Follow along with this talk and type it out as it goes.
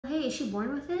wait, is she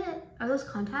born with it? Are those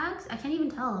contacts? I can't even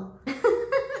tell.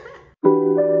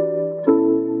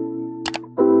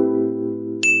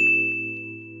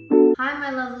 Hi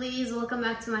my lovelies, welcome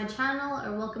back to my channel,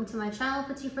 or welcome to my channel if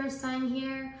it's your first time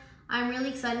here. I'm really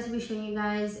excited to be showing you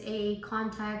guys a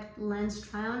contact lens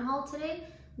try on haul today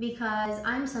because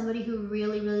I'm somebody who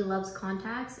really loves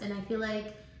contacts, and I feel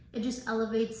like it just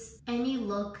elevates any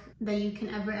look that you can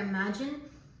ever imagine.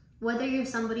 Whether you're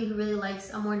somebody who really likes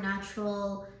a more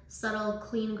natural, subtle,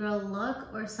 clean girl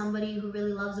look, or somebody who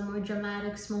really loves a more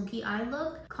dramatic, smoky eye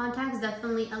look, contacts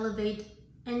definitely elevate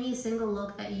any single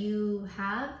look that you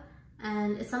have.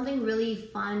 And it's something really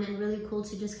fun and really cool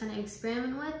to just kind of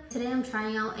experiment with. Today I'm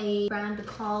trying out a brand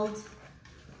called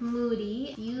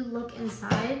Moody. If you look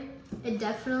inside, it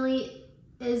definitely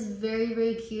is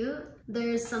very cute.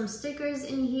 There's some stickers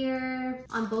in here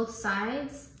on both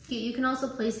sides. You can also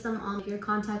place them on your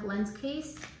contact lens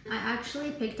case. I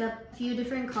actually picked up a few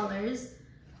different colors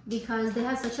because they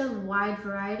have such a wide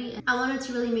variety. I wanted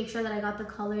to really make sure that I got the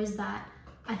colors that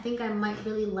I think I might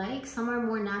really like. Some are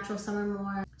more natural, some are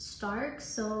more stark.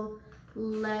 So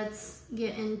let's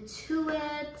get into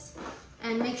it.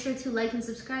 And make sure to like and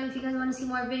subscribe if you guys want to see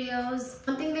more videos.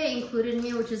 One thing they included in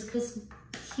here, which is this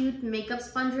cute makeup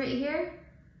sponge right here.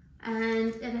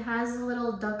 And it has a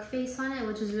little duck face on it,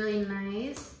 which is really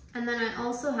nice. And then I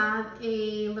also have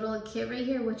a little kit right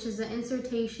here, which is an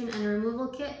insertion and a removal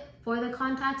kit for the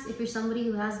contacts. If you're somebody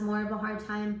who has more of a hard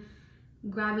time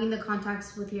grabbing the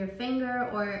contacts with your finger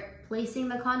or placing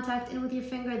the contact in with your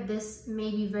finger, this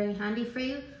may be very handy for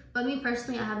you. But me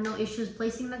personally, I have no issues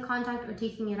placing the contact or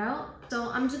taking it out. So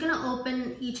I'm just gonna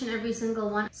open each and every single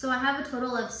one. So I have a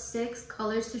total of 6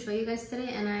 colors to show you guys today,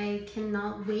 and I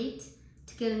cannot wait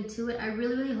to get into it. I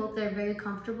really hope they're very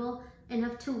comfortable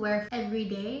enough to wear every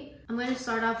day. I'm going to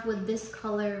start off with this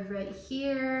color right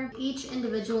here. Each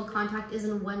individual contact is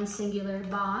in one singular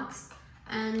box,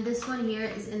 and this one here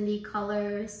is in the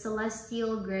color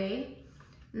Celestial Gray,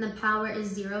 and the power is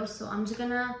 0. So I'm just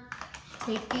gonna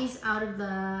take these out of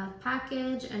the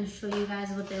package and show you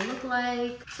guys what they look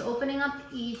like. So opening up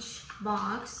each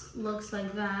box looks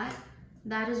like that.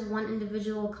 That is one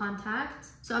individual contact.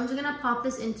 So I'm just gonna pop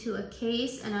this into a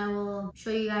case and I will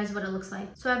show you guys what it looks like.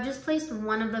 So I've just placed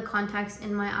one of the contacts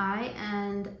in my eye,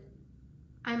 and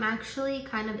I'm actually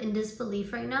kind of in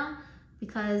disbelief right now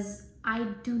because I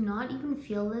do not even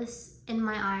feel this in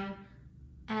my eye.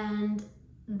 And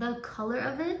the color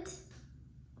of it,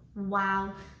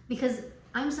 wow. Because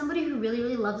I'm somebody who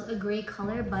really loves a gray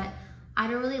color, but I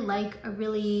don't really like a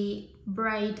really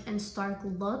bright and stark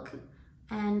look.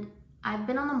 And I've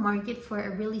been on the market for a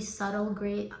really subtle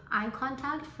gray eye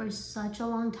contact for such a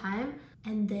long time,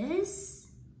 and this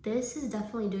is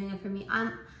definitely doing it for me.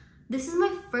 This is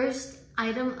my first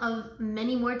item of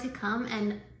many more to come,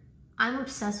 and I'm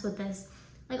obsessed with this.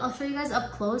 Like, I'll show you guys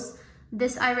up close.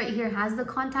 This eye right here has the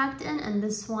contact in, and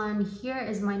this one here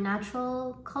is my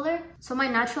natural color. So my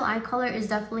natural eye color is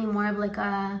definitely more of like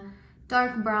a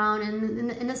dark brown,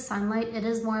 and in the sunlight it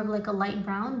is more of like a light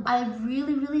brown. I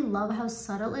really love how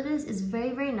subtle it is. It's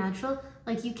very natural.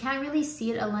 Like, you can't really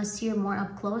see it unless you're more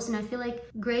up close, and I feel like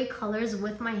gray colors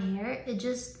with my hair,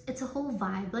 it's a whole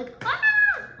vibe. Like,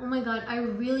 oh my god, I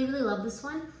really love this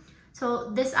one. So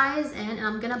this eye is in, and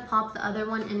I'm gonna pop the other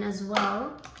one in as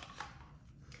well.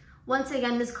 Once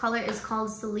again, this color is called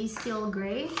Celestial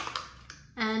Gray.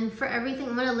 And for everything,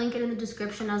 I'm gonna link it in the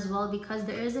description as well because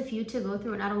there is a few to go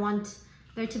through and I don't want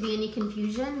there to be any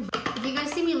confusion. If you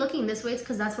guys see me looking this way, it's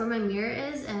because that's where my mirror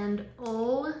is, and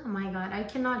oh my god, I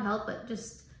cannot help but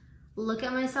just look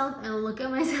at myself and look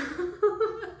at myself.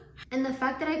 And the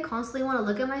fact that I constantly want to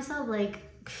look at myself, like,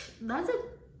 that's a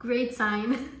great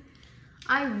sign.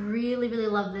 I really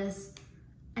love this.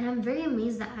 And I'm very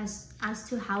amazed as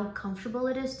to how comfortable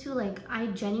it is too. Like, I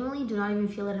genuinely do not even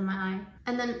feel it in my eye.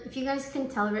 And then if you guys can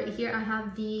tell right here, I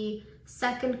have the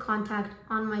second contact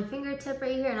on my fingertip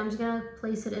right here, and I'm just gonna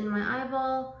place it in my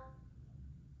eyeball.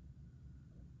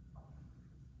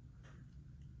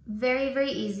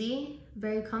 Very easy,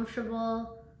 very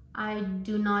comfortable. I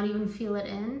do not even feel it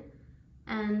in.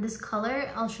 And this color,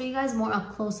 I'll show you guys more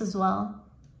up close as well.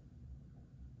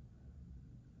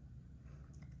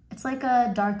 It's like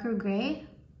a darker gray.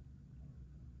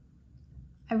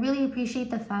 I really appreciate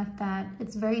the fact that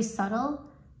it's very subtle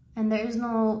and there is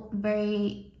no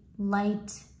very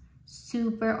light,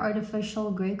 super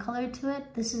artificial gray color to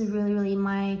it. This is really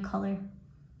my color.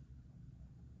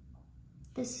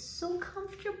 This is so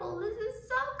comfortable. This is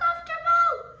so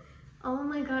comfortable. Oh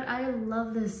my god, I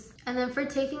love this. And then for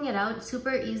taking it out,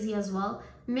 super easy as well.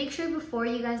 make sure before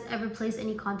you guys ever place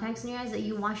any contacts in your eyes that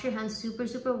you wash your hands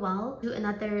super well and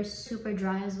that they're super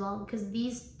dry as well, because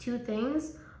these two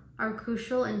things are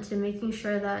crucial into making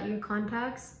sure that your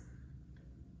contacts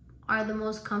are the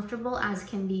most comfortable as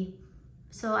can be.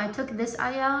 So I took this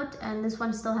eye out and this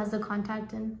one still has the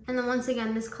contact in. And then once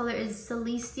again, this color is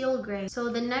Celestial Gray. So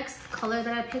the next color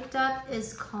that I picked up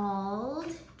is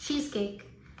called Cheesecake.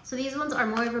 So these ones are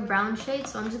more of a brown shade,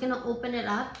 so I'm just gonna open it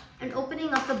up. And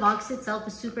opening up the box itself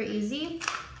is super easy.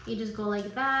 You just go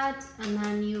like that, and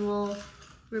then you will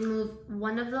remove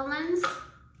one of the lens.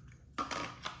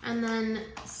 And then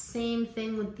same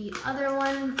thing with the other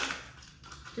one,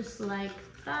 just like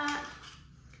that.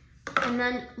 And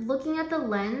then looking at the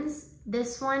lens,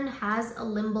 this one has a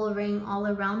limbal ring all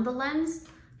around the lens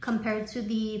compared to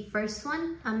the first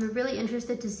one. I'm really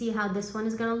interested to see how this one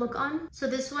is gonna look on. So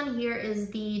this one here is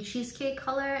the Cheesecake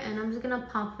color, and I'm just gonna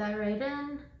pop that right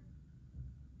in.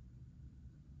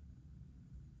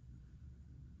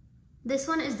 This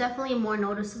one is definitely more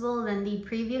noticeable than the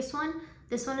previous one.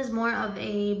 This one is more of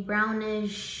a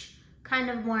brownish, kind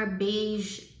of more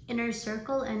beige inner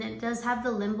circle, and it does have the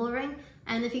limbal ring.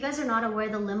 And if you guys are not aware,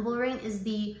 the limbal ring is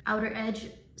the outer edge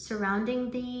surrounding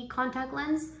the contact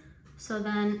lens. So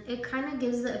then it kind of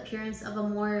gives the appearance of a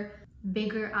more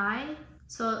bigger eye.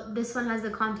 So this one has the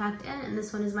contact in, and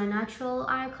this one is my natural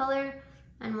eye color.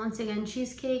 And once again,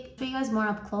 Cheesecake. Show you guys more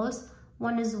up close.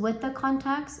 One is with the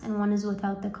contacts and one is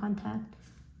without the contact.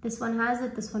 This one has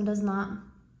it, this one does not.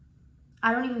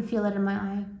 I don't even feel it in my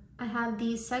eye. I have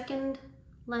the second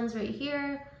lens right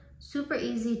here. Super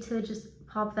easy to just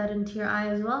pop that into your eye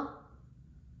as well.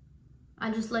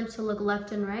 I just like to look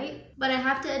left and right. But I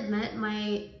have to admit,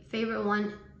 my favorite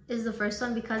one is the first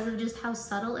one because of just how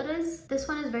subtle it is. This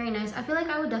one is very nice. I feel like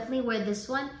I would definitely wear this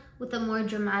one with a more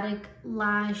dramatic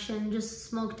lash and just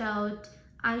smoked out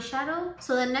eyeshadow.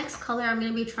 So the next color I'm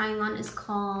going to be trying on is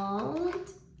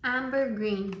called Amber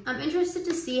Green. I'm interested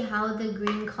to see how the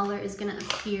green color is going to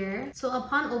appear. So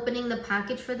upon opening the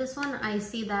package for this one, I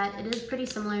see that it is pretty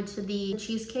similar to the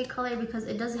Cheesecake color because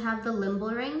it does have the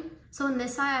limbal ring. So in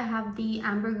this eye I have the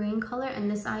Amber Green color,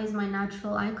 and this eye is my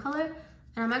natural eye color.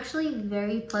 And I'm actually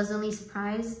very pleasantly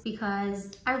surprised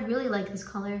because I really like this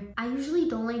color. I usually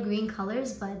don't like green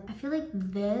colors, but I feel like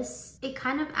this, it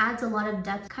kind of adds a lot of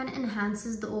depth, kind of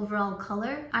enhances the overall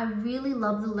color. I really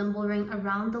love the limbal ring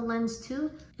around the lens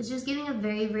too. It's just giving a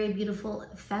very beautiful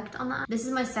effect on the eye. This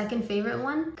is my second favorite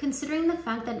one. Considering the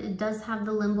fact that it does have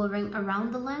the limbal ring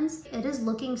around the lens, it is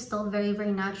looking still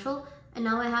very natural. And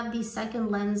now I have the second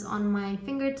lens on my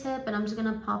fingertip, and I'm just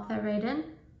gonna pop that right in.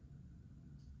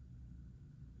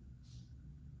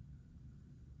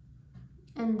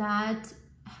 And that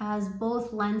has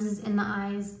both lenses in the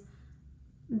eyes.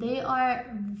 They are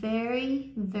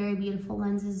very beautiful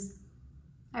lenses.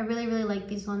 I really like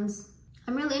these ones.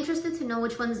 I'm really interested to know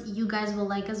which ones you guys will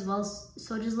like as well,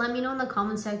 so just let me know in the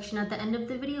comment section at the end of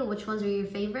the video which ones are your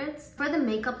favorites. For the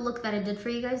makeup look that I did for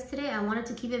you guys today, I wanted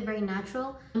to keep it very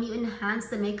natural. When you enhance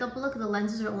the makeup look, the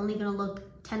lenses are only gonna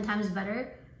look 10 times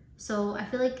better. So I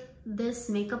feel like this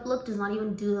makeup look does not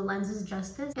even do the lenses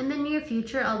justice. In the near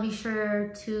future, I'll be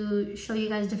sure to show you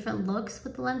guys different looks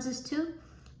with the lenses too.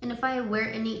 And if I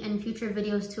wear any in future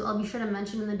videos too, I'll be sure to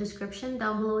mention in the description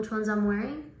down below which ones I'm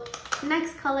wearing.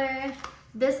 Next color,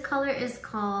 this color is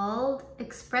called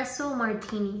Espresso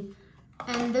Martini.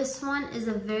 And this one is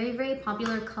a very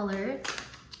popular color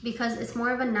because it's more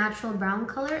of a natural brown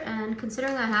color, and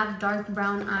considering I have dark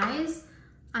brown eyes,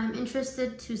 I'm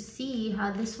interested to see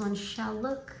how this one shall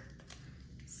look.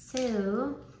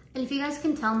 So, and if you guys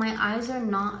can tell, my eyes are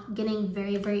not getting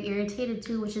very irritated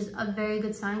too, which is a very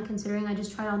good sign considering I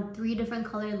just tried on 3 different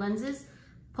colored lenses,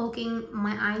 poking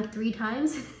my eye 3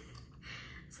 times.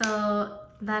 So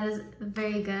that is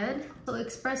very good. So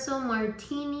Espresso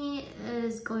Martini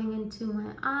is going into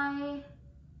my eye.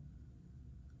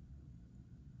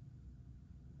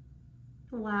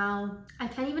 Wow, I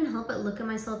can't even help but look at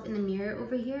myself in the mirror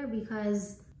over here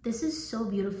because this is so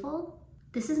beautiful.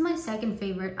 This is my second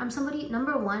favorite. I'm somebody,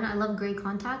 number one, I love gray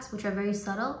contacts, which are very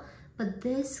subtle, but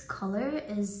this color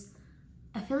is,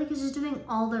 I feel like it's just doing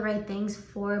all the right things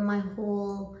for my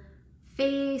whole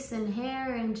face and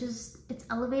hair, and just, it's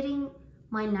elevating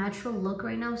my natural look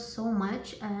right now so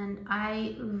much, and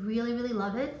I really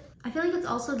love it. I feel like it's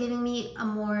also giving me a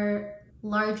more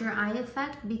larger eye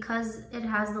effect because it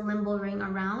has the limbal ring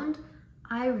around.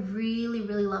 I really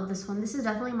love this one. This is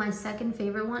definitely my second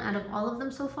favorite one out of all of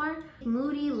them so far.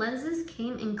 Moody Lenses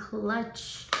came in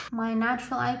clutch. My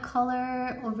natural eye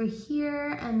color over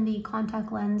here and the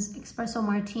contact lens Espresso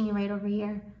Martini right over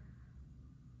here.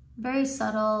 Very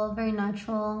subtle, very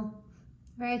natural,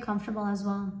 very comfortable as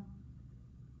well.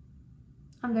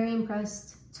 I'm very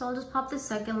impressed. So I'll just pop the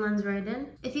second lens right in.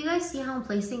 If you guys see how I'm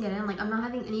placing it in, like I'm not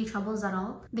having any troubles at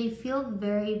all. They feel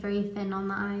very, very thin on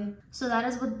the eye. So that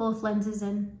is with both lenses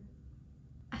in.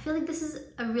 I feel like this is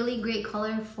a really great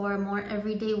color for more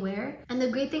everyday wear. And the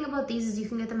great thing about these is you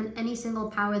can get them in any single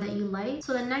power that you like.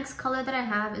 So the next color that I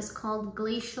have is called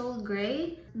Glacial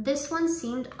Gray. This one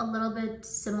seemed a little bit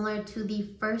similar to the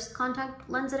first contact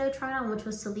lens that I tried on, which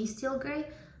was Celestial Gray.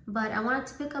 But I wanted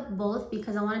to pick up both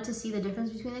because I wanted to see the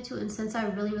difference between the two. And since I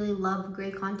really, really love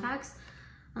gray contacts,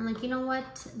 I'm like, you know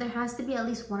what? There has to be at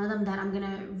least one of them that I'm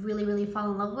gonna really, really fall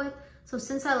in love with. So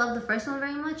since I love the first one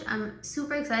very much, I'm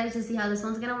super excited to see how this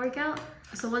one's gonna work out.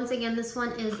 So once again, this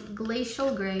one is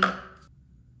Glacial Gray.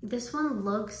 This one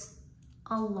looks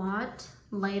a lot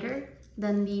lighter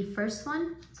than the first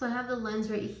one. So I have the lens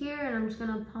right here and I'm just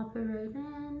gonna pop it right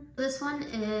in. This one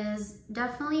is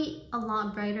definitely a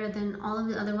lot brighter than all of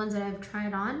the other ones that I've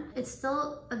tried on. It's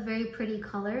still a very pretty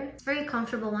color. It's very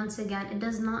comfortable once again. It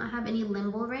does not have any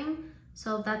limbo ring.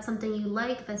 So if that's something you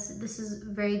like, this is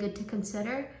very good to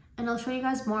consider. And I'll show you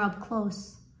guys more up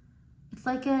close. It's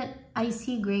like an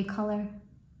icy gray color.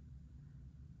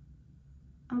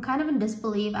 I'm kind of in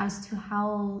disbelief as to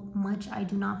how much I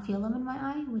do not feel them in my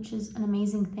eye, which is an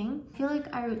amazing thing. I feel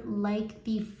like I like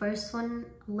the first one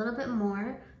a little bit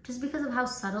more just because of how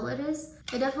subtle it is.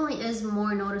 It definitely is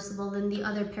more noticeable than the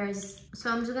other pairs. So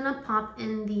I'm just gonna pop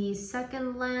in the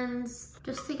second lens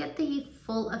just to get the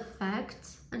full effect.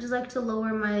 I just like to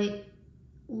lower my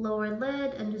lower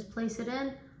lid and just place it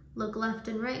in. Look left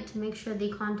and right to make sure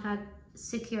the contact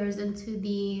secures into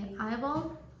the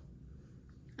eyeball.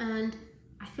 And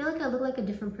I feel like I look like a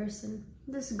different person.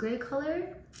 This gray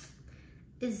color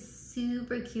is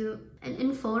super cute. And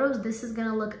in photos, this is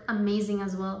gonna look amazing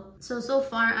as well. So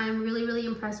far, I'm really, really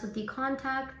impressed with the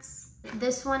contacts.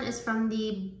 This one is from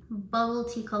the Bubble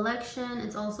Tea collection.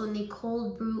 It's also in the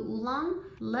Cold Brew Oolong.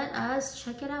 Let us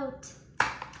check it out.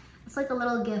 It's like a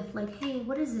little gift, like, hey,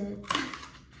 what is it?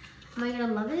 Am I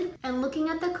gonna love it? And looking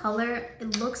at the color,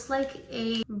 it looks like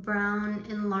a brown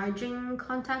enlarging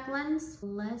contact lens.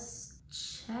 Let's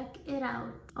check it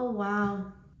out. Oh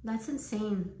wow, that's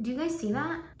insane. Do you guys see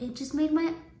that? It just made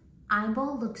my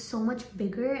eyeball look so much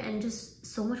bigger and just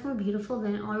so much more beautiful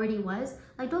than it already was.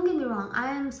 Like, don't get me wrong,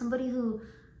 I am somebody who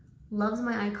loves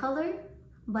my eye color,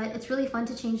 but it's really fun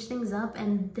to change things up,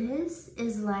 and this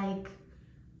is like,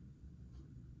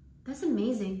 that's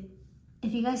amazing.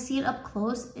 If you guys see it up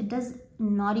close, it does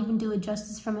not even do it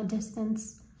justice from a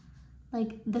distance.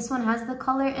 Like, this one has the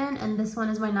color in, and this one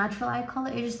is my natural eye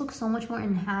color. It just looks so much more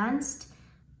enhanced.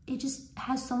 It just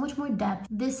has so much more depth.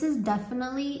 This is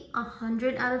definitely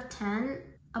 100 out of 10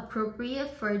 appropriate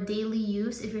for daily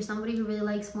use if you're somebody who really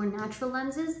likes more natural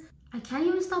lenses. I can't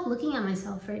even stop looking at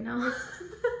myself right now.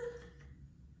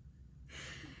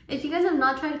 If you guys have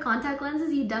not tried contact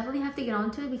lenses, you definitely have to get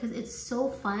onto it because it's so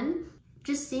fun.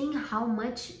 Just seeing how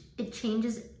much it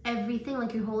changes everything,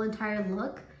 like your whole entire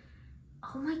look.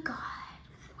 Oh my God,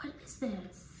 what is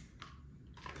this?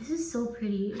 This is so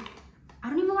pretty. I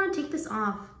don't even want to take this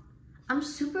off. I'm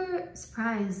super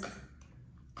surprised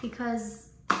because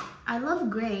I love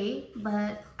gray,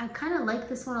 but I kind of like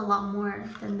this one a lot more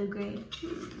than the gray.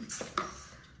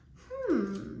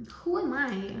 Who am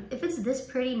I? If it's this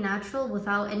pretty natural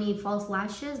without any false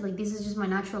lashes, like this is just my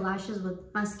natural lashes with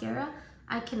mascara,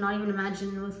 I cannot even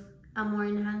imagine with a more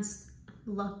enhanced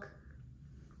look.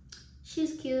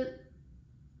 She's cute.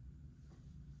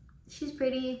 She's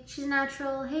pretty. She's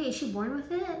natural. Hey, is she born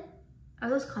with it? Are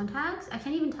those contacts? I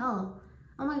can't even tell.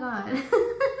 Oh my God.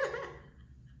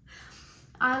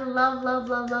 I love, love,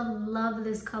 love, love, love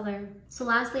this color. So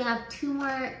lastly, I have two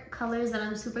more colors that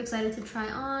I'm super excited to try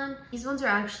on. These ones are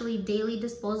actually daily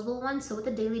disposable ones. So with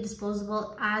the daily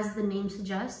disposable, as the name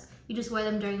suggests, you just wear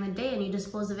them during the day and you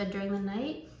dispose of it during the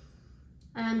night.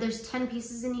 And there's 10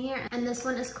 pieces in here. And this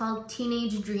one is called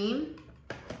Teenage Dream.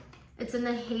 It's in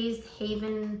the Hazed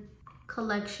Haven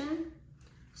collection.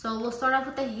 So we'll start off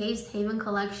with the Hazed Haven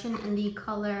collection in the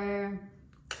color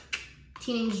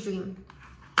Teenage Dream.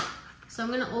 So I'm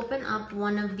gonna open up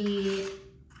one of the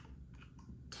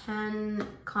 10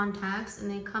 contacts,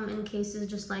 and they come in cases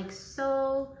just like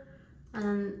so.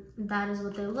 And that is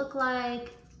what they look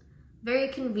like. Very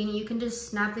convenient. You can just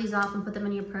snap these off and put them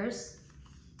in your purse.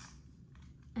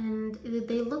 And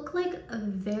they look like a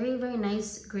very, very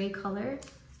nice gray color.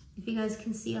 If you guys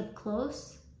can see up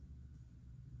close,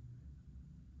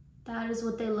 that is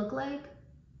what they look like.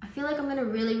 I feel like I'm gonna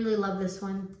really, really love this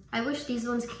one. I wish these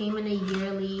ones came in a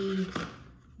yearly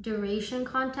duration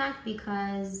contact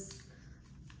because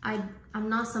I'm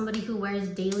not somebody who wears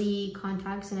daily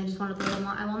contacts and I just want to throw them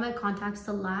on. I want my contacts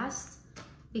to last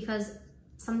because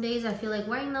Some days I feel like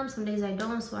wearing them, some days I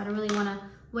don't, so I don't really want to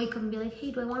wake up and be like,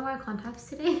 hey, do I want to wear contacts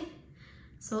today?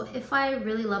 So if I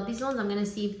really love these ones, I'm going to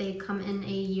see if they come in a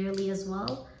yearly as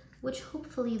well, which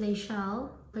hopefully they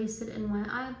shall. Place it in my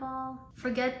eyeball.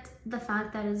 Forget the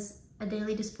fact that it's a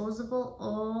daily disposable.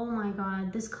 Oh my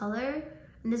god, this color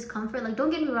and this comfort, like,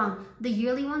 don't get me wrong, the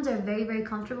yearly ones are very, very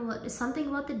comfortable, but there's something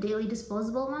about the daily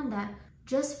disposable one that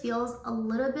just feels a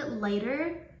little bit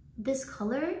lighter. This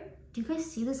color, do you guys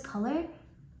see this color?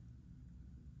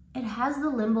 It has the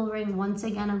limbo ring once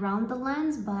again around the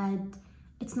lens, but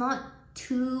it's not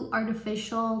too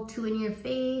artificial, too in your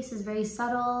face. It's very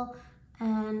subtle.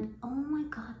 And oh my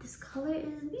god, this color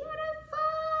is beautiful.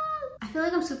 I feel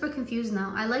like I'm super confused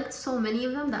now. I liked so many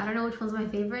of them that I don't know which one's my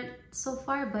favorite so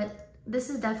far, but this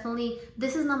is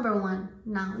number one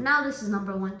now. Now this is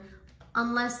number one.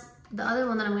 Unless the other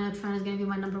one that I'm gonna try is gonna be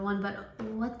my number one, but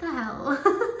what the hell?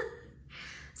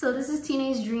 So this is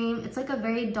Teenage Dream. It's like a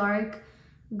very dark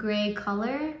gray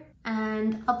color,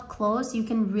 and up close you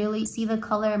can really see the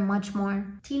color much more.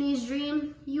 Teenage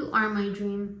Dream, you are my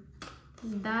dream.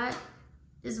 That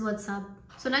is what's up.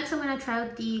 So next I'm gonna try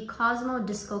out the Cosmo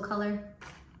Disco color.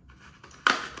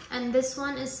 And this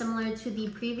one is similar to the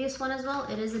previous one as well.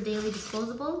 It is a daily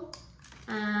disposable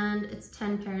and it's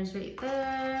 10 pairs right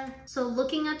there. So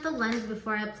looking at the lens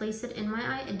before I place it in my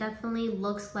eye, it definitely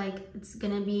looks like it's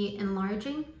gonna be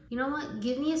enlarging. You know what?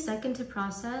 Give me a second to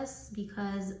process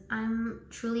because I'm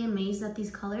truly amazed at these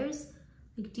colors.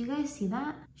 Like, do you guys see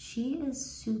that? She is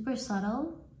super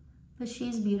subtle, but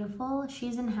she's beautiful.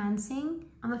 She's enhancing.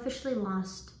 I'm officially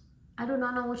lost. I do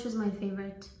not know which is my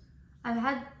favorite. I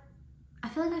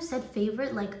feel like I've said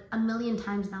favorite like a million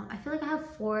times now. I feel like I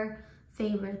have 4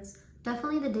 favorites.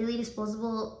 Definitely the daily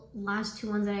disposable last 2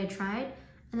 ones that I tried,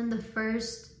 and then the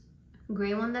first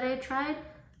gray one that I tried,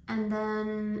 and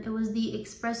then it was the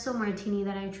espresso martini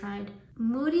that I tried.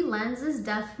 Moody Lenses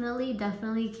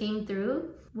definitely came through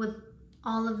with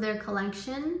all of their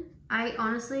collection. I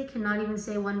honestly cannot even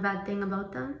say one bad thing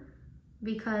about them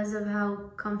because of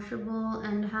how comfortable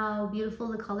and how beautiful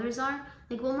the colors are.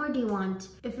 Like, what more do you want?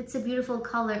 If it's a beautiful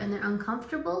color and they're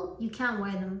uncomfortable, you can't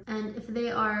wear them. And if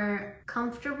they are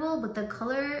comfortable but the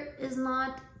color is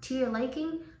not to your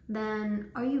liking, then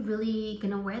are you really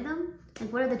gonna wear them?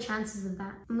 Like, what are the chances of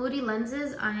that? Moody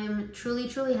Lenses, I am truly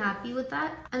happy with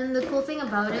that. And then the cool thing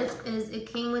about it is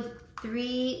it came with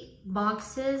 3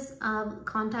 boxes of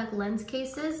contact lens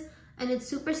cases, and it's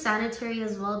super sanitary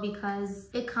as well because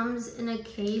it comes in a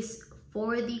case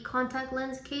for the contact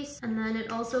lens case, and then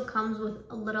it also comes with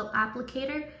a little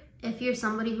applicator if you're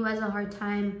somebody who has a hard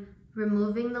time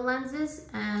removing the lenses,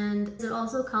 and it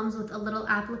also comes with a little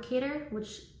applicator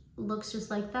which looks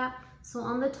just like that. So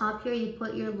on the top here, you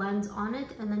put your lens on it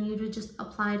and then you just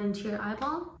apply it into your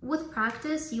eyeball. With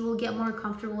practice, you will get more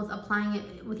comfortable with applying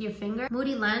it with your finger.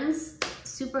 Moody Lens,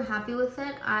 super happy with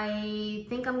it. I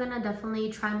think I'm gonna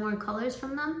definitely try more colors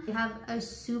from them. They have a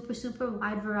super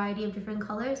wide variety of different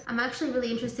colors. I'm actually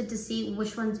really interested to see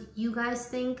which ones you guys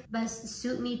think best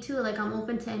suit me too. Like, I'm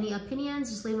open to any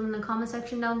opinions. Just leave them in the comment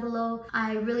section down below.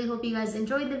 I really hope you guys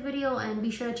enjoyed the video, and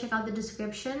be sure to check out the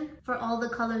description for all the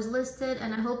colors listed,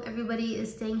 and I hope everybody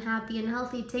is staying happy and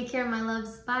healthy. Take care, my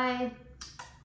loves. Bye.